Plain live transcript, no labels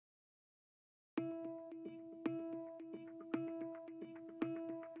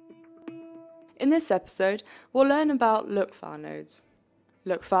In this episode, we'll learn about LookFile nodes.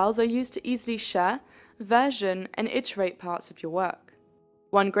 LookFiles are used to easily share, version, and iterate parts of your work.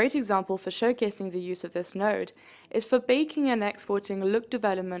 One great example for showcasing the use of this node is for baking and exporting look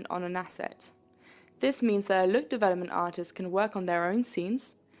development on an asset. This means that a look development artist can work on their own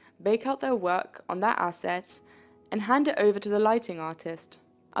scenes, bake out their work on that asset, and hand it over to the lighting artist.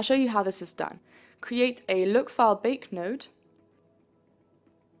 I'll show you how this is done. Create a LookFileBake node.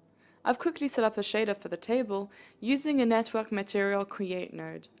 I've quickly set up a shader for the table using a network material create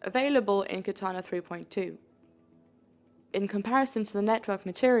node, available in Katana 3.2. In comparison to the network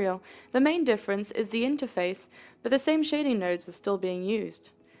material, the main difference is the interface, but the same shading nodes are still being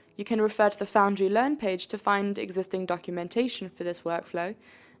used. You can refer to the Foundry Learn page to find existing documentation for this workflow,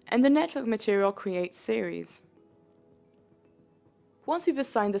 and the network material create series. Once we've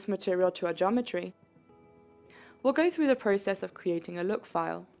assigned this material to our geometry, we'll go through the process of creating a look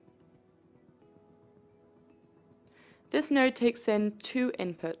file. This node takes in two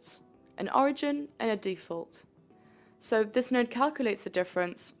inputs, an origin and a default. So this node calculates the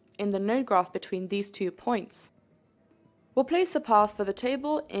difference in the node graph between these 2 points. We'll place the path for the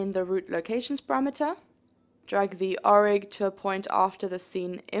table in the root locations parameter, drag the orig to a point after the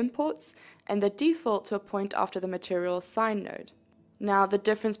scene imports, and the default to a point after the material assign node. Now the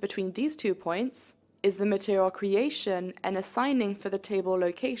difference between these 2 points is the material creation and assigning for the table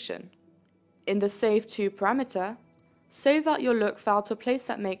location. In the save to parameter, save out your look file to a place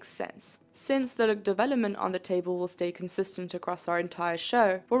that makes sense. Since the look development on the table will stay consistent across our entire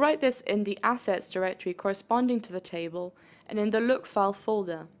show, we'll write this in the assets directory corresponding to the table and in the look file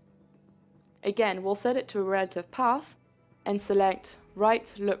folder. Again, we'll set it to a relative path and select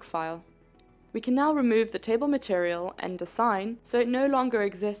Write Look File. We can now remove the table material and assign so it no longer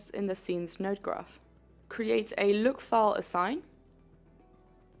exists in the scene's node graph. Create a look file assign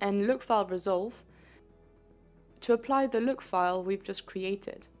and LookFileResolve to apply the look file we've just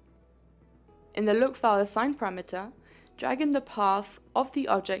created. In the look file assign parameter, drag in the path of the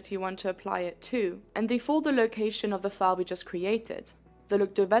object you want to apply it to and the folder location of the file we just created. The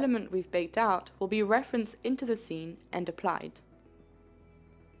look development we've baked out will be referenced into the scene and applied.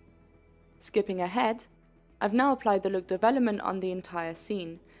 Skipping ahead, I've now applied the look development on the entire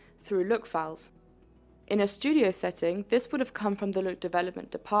scene through look files. In a studio setting, this would have come from the look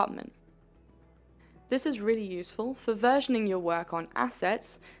development department. This is really useful for versioning your work on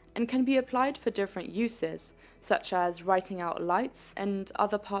assets and can be applied for different uses, such as writing out lights and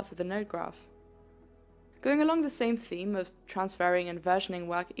other parts of the node graph. Going along the same theme of transferring and versioning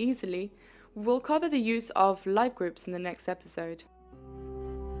work easily, we'll cover the use of live groups in the next episode.